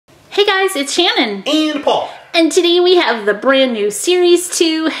Hey guys, it's Shannon. And Paul. And today we have the brand new Series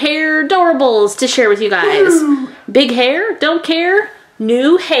 2 Hairdorables to share with you guys. Woo. Big hair, don't care,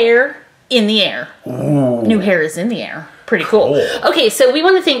 new hair in the air. Ooh. New hair is in the air. Pretty cool. Okay, so we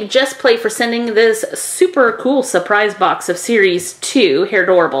want to thank Just Play for sending this super cool surprise box of Series 2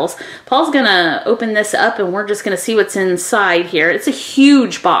 Hairdorables. Paul's gonna open this up and we're just gonna see what's inside here. It's a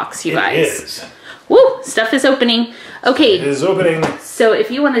huge box, you guys. It is. Woo! Stuff is opening. Okay. It is opening. So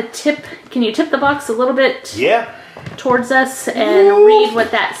if you want to tip, can you tip the box a little bit? Yeah. Towards us and read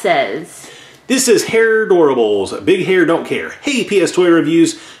what that says. This is Hairdorables. Big hair, don't care. Hey,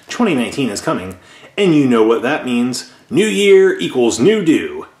 PSToyReviews. 2019 is coming. And you know what that means. New year equals new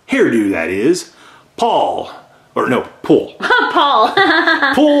do. Hairdo, that is. Paul. Or no, pull. Paul.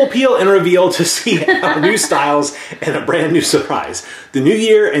 Pull, peel, and reveal to see our new styles and a brand new surprise. The new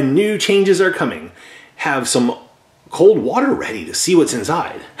year and new changes are coming. Have some cold water ready to see what's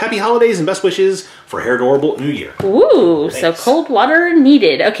inside. Happy holidays and best wishes for Hairdorable New Year. Ooh, Thanks. So cold water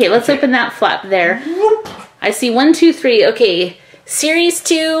needed. Okay, let's open that flap there. Whoop. I see 1, 2, 3. Okay, Series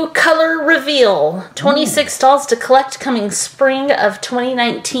 2 Color Reveal. 26 dolls to collect coming spring of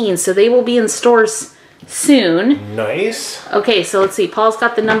 2019. So they will be in stores soon. Nice. Okay, so let's see. Paul's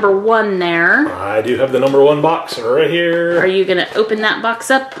got the number 1 there. I do have the number 1 box right here. Are you gonna open that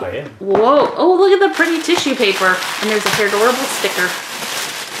box up? I am. Whoa! Oh, look at the pretty tissue paper, and there's a Hairdorables sticker.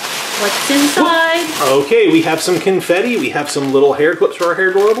 What's inside? Whoop. Okay, we have some confetti. We have some little hair clips for our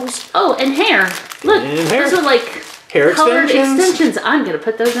Hairdorables. Oh, and hair. Look, and hair. those are like hair colored extensions. I'm gonna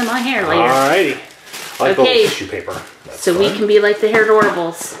put those in my hair later. Alrighty. I like the Okay. little tissue paper. That's so fun. we can be like the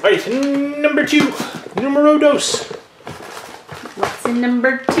Hairdorables. Alright, number 2. Numero dos. What's in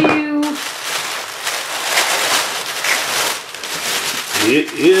number 2?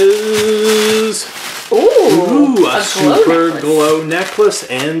 It is Ooh, a super glow necklace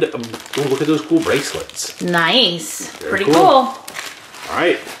and oh, look at those cool bracelets. Nice. Very Pretty cool. All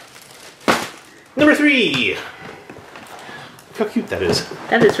right. Number 3. Look how cute that is.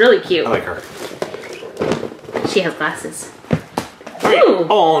 That is really cute. I like her. She has glasses. Right.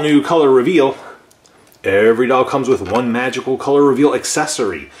 All new color reveal. Every doll comes with 1 magical color reveal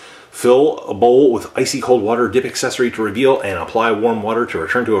accessory. Fill a bowl with icy cold water, dip accessory to reveal, and apply warm water to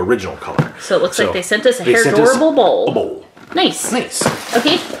return to original color. So it looks like they sent us a Hairdorable bowl. A bowl. Nice. Nice.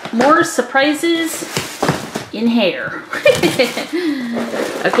 Okay, more surprises in hair.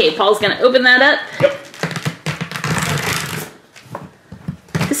 Okay, Paul's gonna open that up. Yep.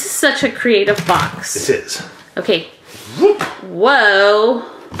 This is such a creative box. This is. Okay. Whoop. Whoa.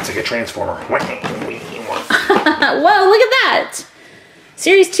 It's like a transformer. Whoa, look at that.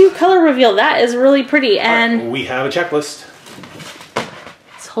 Series 2 color reveal. That is really pretty. And we have a checklist.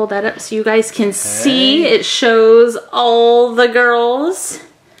 let's hold that up so you guys can see. It shows all the girls.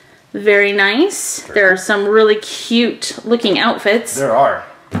 Very nice. There are some really cute looking outfits. There are.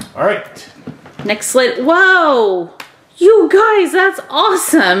 All right. Next slide. Whoa. You guys, that's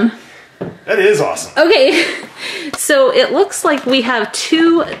awesome. That is awesome. Okay, so it looks like we have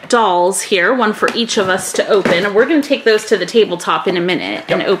 2 dolls here, one for each of us to open. We're going to take those to the tabletop in a minute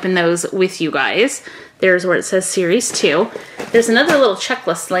and open those with you guys. There's where it says Series 2. There's another little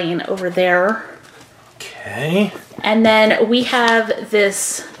checklist laying over there. Okay. And then we have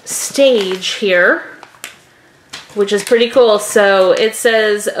this stage here, which is pretty cool. So it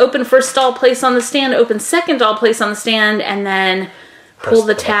says open first doll, place on the stand, open second doll, place on the stand, and then pull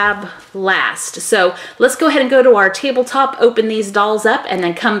the tab last. So let's go ahead and go to our tabletop, open these dolls up, and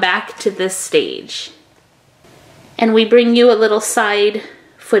then come back to this stage. And we bring you a little side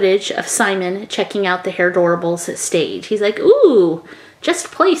footage of Simon checking out the Hairdorables stage. He's like, ooh,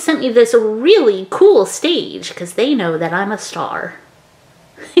 Just Play sent me this really cool stage because they know that I'm a star.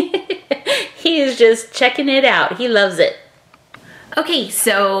 He is just checking it out. He loves it. Okay,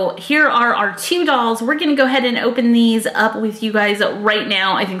 so here are our 2 dolls. We're gonna go ahead and open these up with you guys right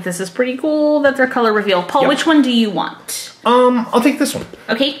now. I think this is pretty cool that they're color reveal. Paul, which one do you want? I'll take this one.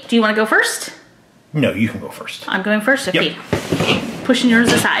 Okay, do you wanna go first? No, you can go first. I'm going first, okay. Yep. Pushing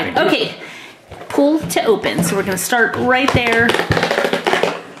yours aside. Okay, pull to open. So we're gonna start right there.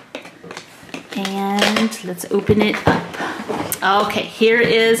 And let's open it up. Okay, here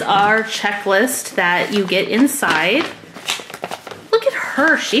is our checklist that you get inside. Look at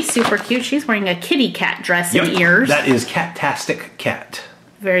her, she's super cute. She's wearing a kitty cat dress and ears. That is Cat-tastic Cat.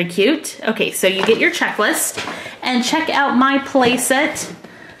 Very cute. Okay, so you get your checklist and check out my playset.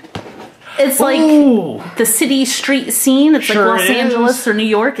 It's like the city street scene. It's like Los Angeles or New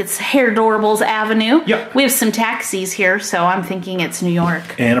York. It's Hairdorables Avenue. Yep. We have some taxis here, so I'm thinking it's New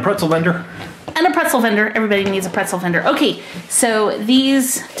York. And a pretzel vendor. And a pretzel vendor. Everybody needs a pretzel vendor. Okay, so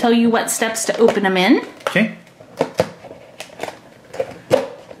these tell you what steps to open them in. Okay.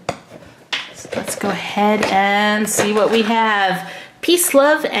 So let's go ahead and see what we have. Peace,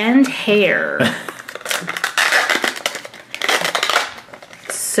 love, and hair.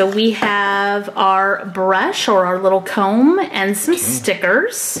 So we have our brush or our little comb and some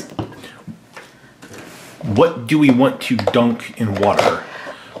stickers. What do we want to dunk in water?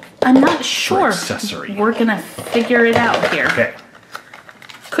 I'm not sure. Accessory. We're gonna figure it out here. Okay.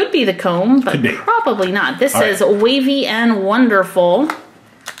 Could be the comb, but probably not. This says wavy and wonderful.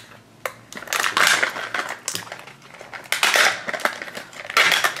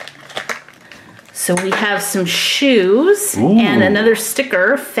 So we have some shoes and another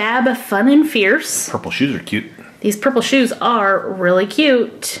sticker, Fab, Fun, and Fierce. Purple shoes are cute. These purple shoes are really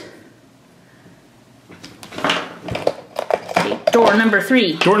cute. Okay, door number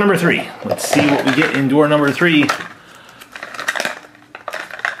 3. Door number 3. Let's see what we get in door number 3.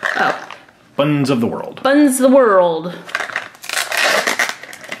 Oh. Buns of the World. Buns of the World.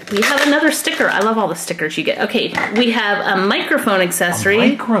 We have another sticker. I love all the stickers you get. Okay, we have a microphone accessory.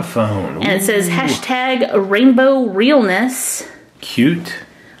 A microphone. And it says hashtag rainbow realness. Cute.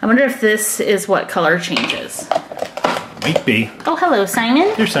 I wonder if this is what color changes. Might be. Oh, hello,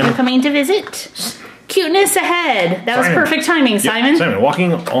 Simon. Here's Simon. You're coming to visit. Cuteness ahead. That was perfect timing, Simon. Yep. Simon,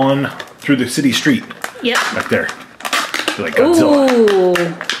 walking on through the city street. Yep. Back there. You're like Godzilla.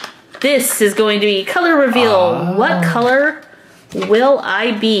 Ooh. This is going to be color reveal. What color will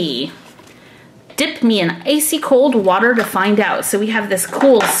I be? Dip me in icy cold water to find out. So we have this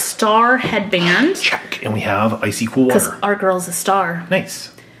cool star headband. Check. And we have icy cool water. Because our girl's a star.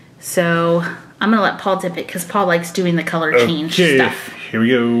 Nice. So I'm going to let Paul dip it because Paul likes doing the color change stuff. Here we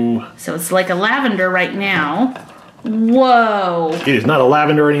go. So it's like a lavender right now. Whoa. It is not a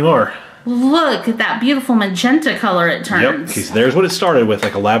lavender anymore. Look at that beautiful magenta color it turns. Yep. Okay, so there's what it started with,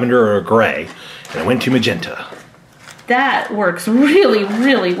 like a lavender or a gray. And it went to magenta. That works really,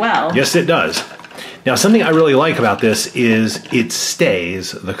 really well. Yes, it does. Now, something I really like about this is it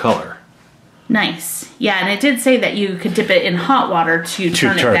stays the color. Nice. Yeah, and it did say that you could dip it in hot water to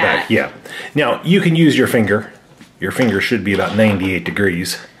turn it back. Yeah. Now, you can use your finger. Your finger should be about 98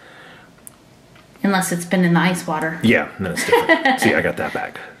 degrees. Unless it's been in the ice water. Yeah, then it's different. See, I got that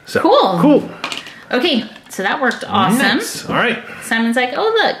back. So, cool. Cool. Okay, so that worked awesome. Nice. All right. Simon's like, oh,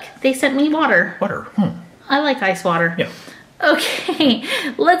 look, they sent me water. Water. I like ice water. Yeah. Okay,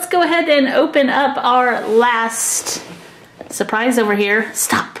 let's go ahead and open up our last surprise over here.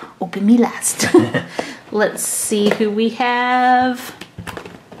 Stop. Open me last. Let's see who we have.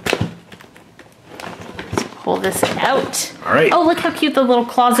 Let's pull this out. All right. Oh, look how cute the little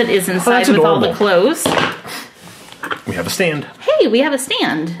closet is inside with all the clothes. We have a stand. Hey, we have a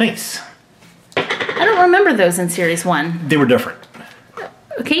stand. Nice. I don't remember those in Series 1. They were different.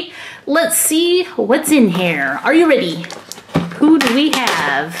 Okay, let's see what's in here. Are you ready? Who do we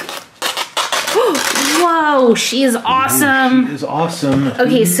have? Whoa, she is awesome. She is awesome.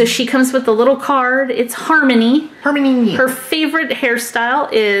 Okay, so she comes with a little card. It's Harmony. Harmony. Her favorite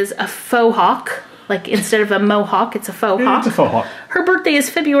hairstyle is a faux hawk. Like instead of a mohawk, it's a faux hawk. It's a faux hawk. Her birthday is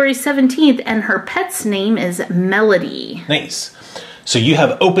February 17th, and her pet's name is Melody. Nice. So you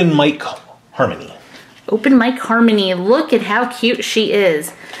have Open Mic Harmony. Open Mic Harmony. Look at how cute she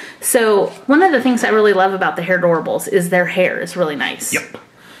is. So one of the things I really love about the Hairdorables is their hair is really nice. Yep.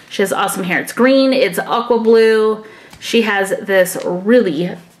 She has awesome hair. It's green, it's aqua blue. She has this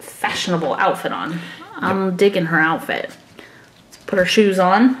really fashionable outfit on. I'm digging her outfit. Let's put her shoes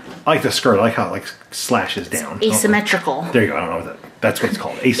on. I like the skirt. I like how it like slashes down. It's asymmetrical. There you go. I don't know what that's what it's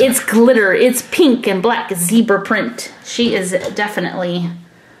called. Asymmetrical. It's glitter. It's pink and black zebra print. She is definitely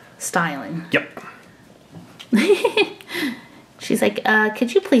styling. Yep. She's like,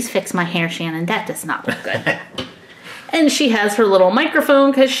 could you please fix my hair, Shannon? That does not look good. And she has her little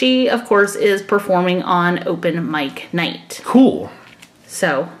microphone because she, of course, is performing on open mic night. Cool.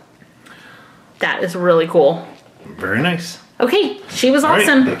 So, that is really cool. Very nice. Okay, she was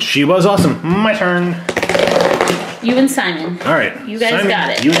awesome. Right. She was awesome. My turn. You and Simon. All right. You guys Simon, got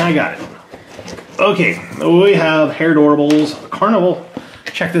it. You and I got it. Okay, we have Hairdorables Carnival.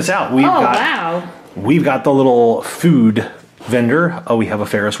 Check this out. We've got the little food vendor. Oh, we have a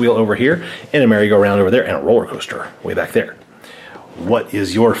Ferris wheel over here and a merry-go-round over there and a roller coaster way back there. What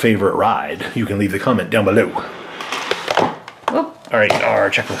is your favorite ride? You can leave the comment down below. Oh. All right, our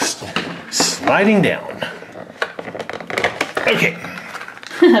checklist. Sliding down. Okay.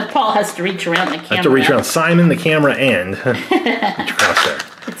 Paul has to reach around the camera. I have to reach around Simon, the camera, and reach across there.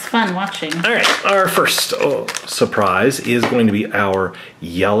 It's fun watching. All right, our first surprise is going to be our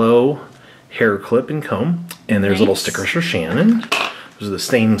yellow hair clip and comb. And there's little stickers for Shannon. Those are the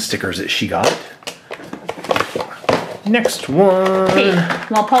stain stickers that she got. Next one. Okay,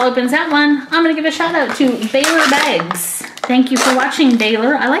 while Paul opens that one, I'm going to give a shout out to Baylor Bags. Thank you for watching,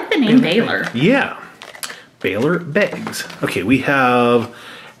 Baylor. I like the name Baylor. Yeah. Baylor Bags. Okay, we have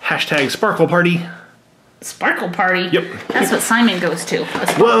hashtag Sparkle Party. Sparkle Party? Yep. That's what Simon goes to.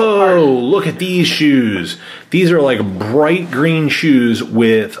 Whoa, party. Look at these shoes. These are like bright green shoes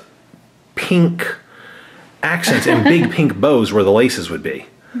with pink accents and big pink bows where the laces would be.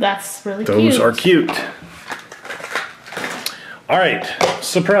 That's really cute. cute. Those are cute. All right,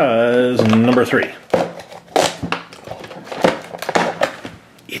 surprise number 3.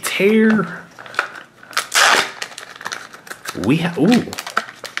 It's hair. We have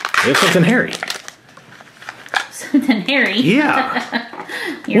something hairy. Something hairy? Yeah.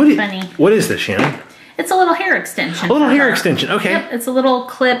 You're funny. What is this, Shannon? It's a little hair extension. A little hair extension, okay. Yep, it's a little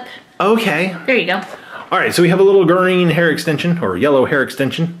clip. Okay. There you go. All right, so we have a little green hair extension, or yellow hair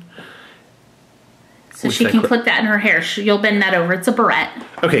extension. So she can clip that in her hair. You'll bend that over. It's a barrette.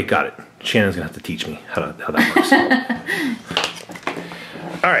 Okay, got it. Shannon's going to have to teach me how that works.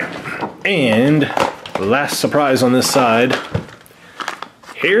 All right, and last surprise on this side.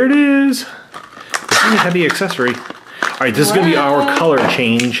 Here it is. It's a heavy accessory. All right, this is going to be our color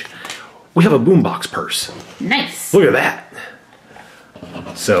change. We have a boombox purse. Nice. Look at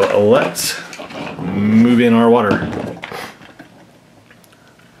that. So let's move in our water.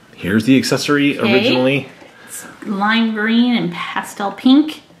 Here's the accessory originally. It's lime green and pastel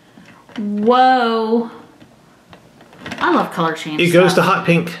pink. Whoa. I love color change. It goes to hot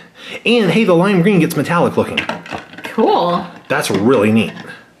pink. And hey, the lime green gets metallic looking. Cool. That's really neat.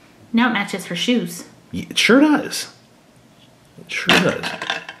 Now it matches her shoes. It sure does. It sure does.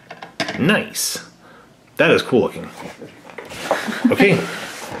 Nice. That is cool looking. Okay.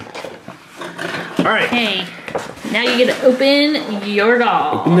 All right. Okay. Now you get to open your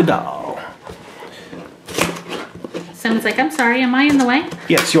doll. Open the doll. Someone's like, I'm sorry, am I in the way?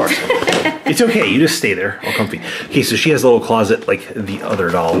 Yes, you are. It's okay, you just stay there, all comfy. Okay, so she has a little closet like the other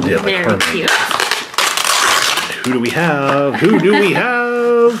doll did. Like Very cute. Who do we have? Who do we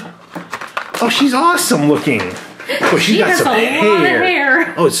have? Oh, she's awesome looking. Oh, she's got some hair. Lot of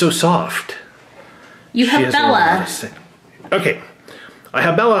hair. Oh, it's so soft. You have Bella. Okay, I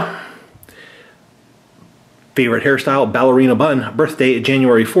have Bella. Favorite hairstyle, ballerina bun. Birthday,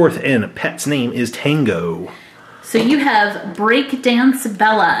 January 4th, and pet's name is Tango. So you have Breakdance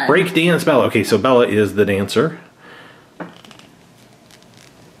Bella. Breakdance Bella. Okay, so Bella is the dancer.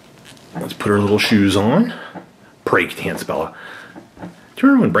 Let's put her little shoes on. Breakdance Bella. Do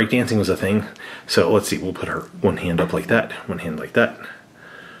you remember when breakdancing was a thing? So let's see, we'll put her one hand up like that, one hand like that.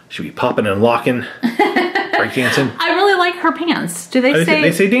 She'll be popping and locking. Breakdancing. I really like her pants. Do they say?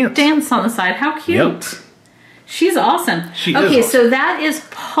 They say dance. Dance on the side. How cute. Yep. She's awesome. She is okay, awesome. So that is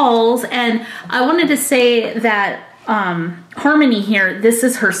Paul's, and I wanted to say that Harmony here, this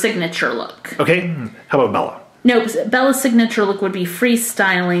is her signature look. Okay, how about Bella? No, Bella's signature look would be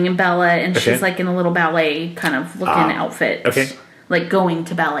freestyling Bella, and she's like in a little ballet kind of looking outfit. Okay. Like going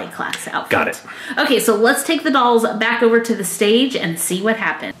to ballet class outfit. Got it. Okay, so let's take the dolls back over to the stage and see what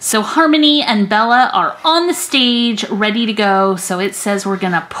happens. So Harmony and Bella are on the stage, ready to go. So it says we're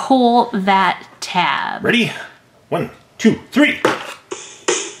gonna pull that tab. Ready? 1, 2, 3. Hairdorables,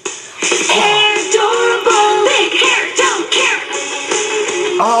 big hair, don't care.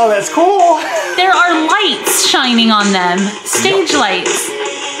 Oh, that's cool. There are lights shining on them. Stage lights.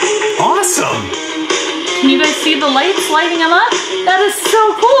 Awesome. Can you guys see the lights lighting them up? That is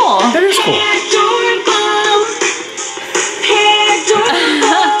so cool. That is cool. Hairdorables,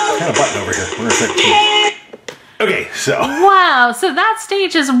 Got a button over here. We're gonna set it. Okay, so. Wow, so that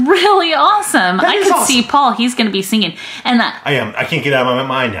stage is really awesome. I is could awesome. see Paul, he's going to be singing. And that I am. I can't get out of my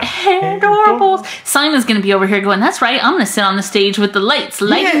mind now. Hairdorables. Simon's going to be over here going, that's right, I'm going to sit on the stage with the lights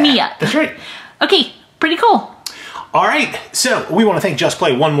lighting me up. That's right. Okay, pretty cool. All right, so we want to thank Just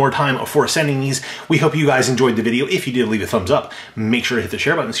Play one more time for sending these. We hope you guys enjoyed the video. If you did, leave a thumbs up. Make sure to hit the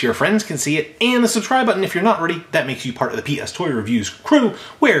share button so your friends can see it, and the subscribe button if you're not already. That makes you part of the PS Toy Reviews crew,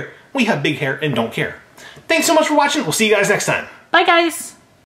 where we have big hair and don't care. Thanks so much for watching. We'll see you guys next time. Bye, guys.